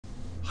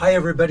Hi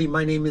everybody,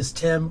 my name is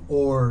Tim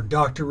or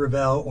Dr.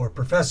 Ravel or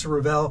Professor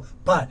Ravel,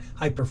 but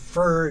I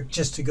prefer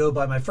just to go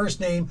by my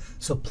first name,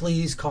 so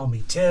please call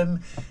me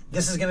Tim.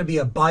 This is going to be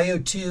a Bio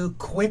 2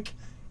 quick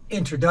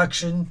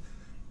introduction.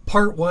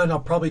 Part 1, I'll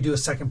probably do a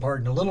second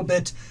part in a little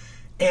bit.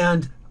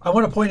 And I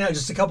want to point out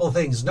just a couple of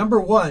things. Number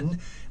 1,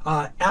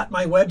 at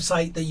my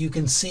website that you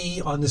can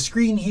see on the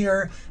screen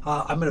here,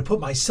 I'm going to put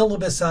my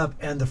syllabus up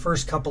and the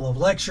first couple of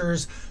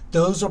lectures.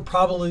 Those will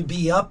probably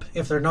be up,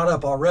 if they're not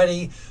up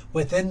already,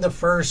 within the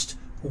first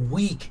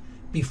week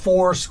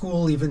before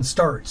school even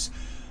starts.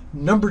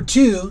 Number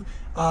 2,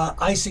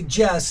 I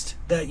suggest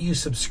that you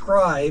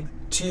subscribe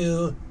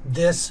to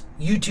this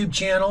YouTube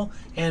channel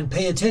and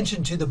pay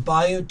attention to the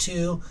Bio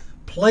 2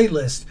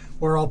 playlist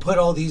where I'll put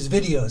all these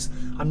videos.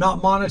 I'm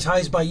not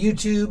monetized by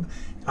YouTube.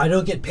 I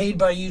don't get paid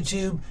by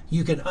YouTube.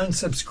 You can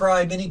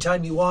unsubscribe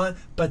anytime you want,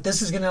 but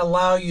this is going to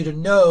allow you to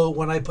know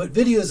when I put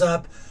videos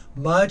up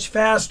much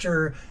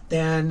faster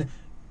than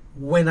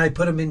when I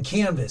put them in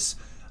Canvas.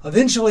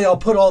 Eventually I'll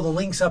put all the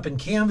links up in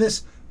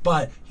Canvas,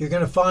 but you're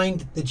going to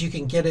find that you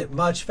can get it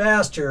much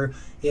faster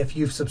if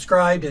you've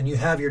subscribed and you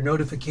have your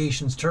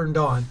notifications turned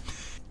on.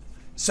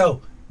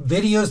 So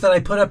videos that I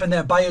put up in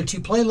that Bio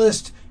 2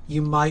 playlist,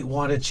 you might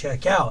want to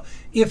check out.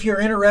 If you're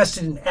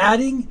interested in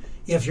adding,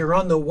 if you're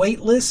on the wait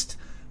list,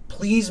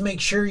 please make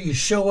sure you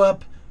show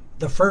up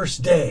the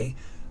first day.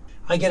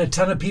 I get a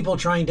ton of people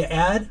trying to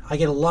add. I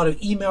get a lot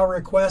of email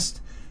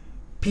requests,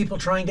 people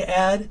trying to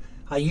add.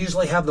 I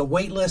usually have the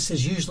wait list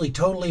is usually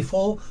totally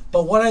full.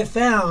 But what I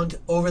found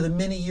over the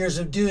many years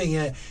of doing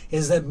it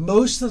is that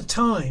most of the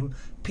time,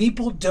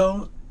 people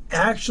don't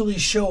actually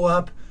show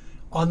up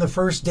on the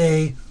first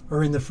day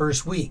or in the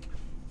first week.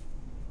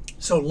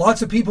 So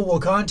lots of people will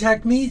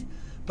contact me,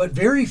 but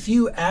very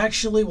few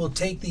actually will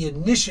take the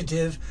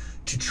initiative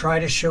to try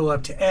to show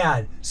up to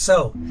add.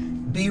 So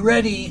be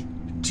ready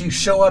to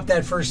show up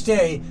that first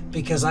day,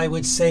 because I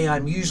would say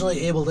I'm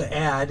usually able to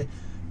add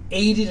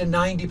 80 to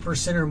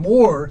 90% or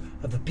more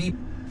of the people.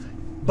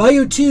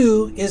 Bio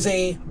 2 is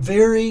a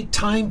very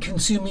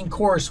time-consuming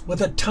course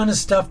with a ton of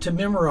stuff to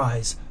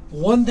memorize.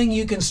 One thing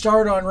you can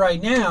start on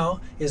right now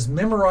is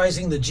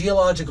memorizing the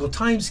geological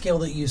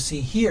timescale that you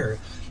see here.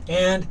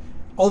 And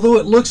although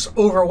it looks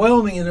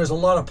overwhelming and there's a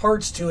lot of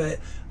parts to it,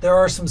 there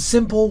are some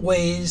simple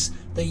ways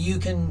that you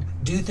can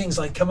do things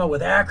like come up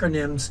with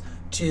acronyms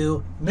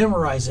to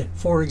memorize it.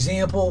 For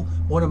example,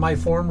 one of my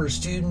former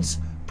students,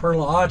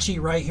 Perla Achi,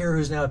 right here,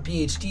 who's now a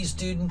PhD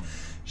student,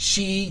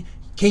 she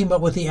came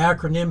up with the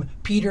acronym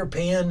Peter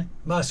Pan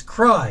Must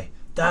Cry.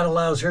 That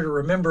allows her to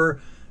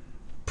remember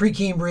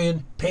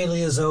Precambrian,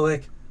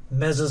 Paleozoic,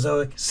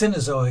 Mesozoic,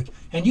 Cenozoic,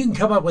 and you can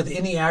come up with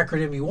any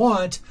acronym you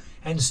want,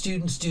 and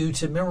students do,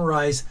 to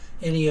memorize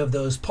any of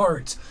those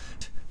parts.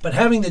 But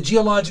having the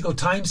geological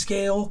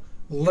timescale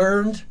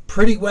learned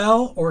pretty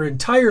well or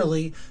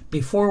entirely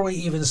before we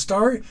even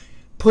start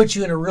puts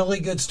you in a really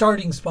good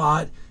starting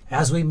spot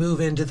as we move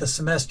into the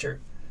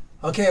semester.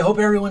 Okay, I hope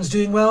everyone's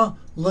doing well.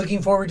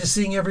 Looking forward to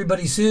seeing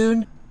everybody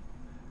soon.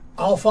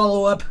 I'll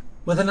follow up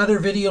with another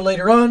video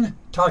later on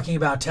talking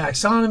about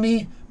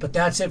taxonomy, but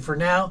that's it for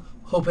now.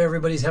 Hope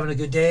everybody's having a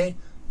good day.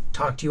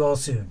 Talk to you all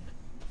soon.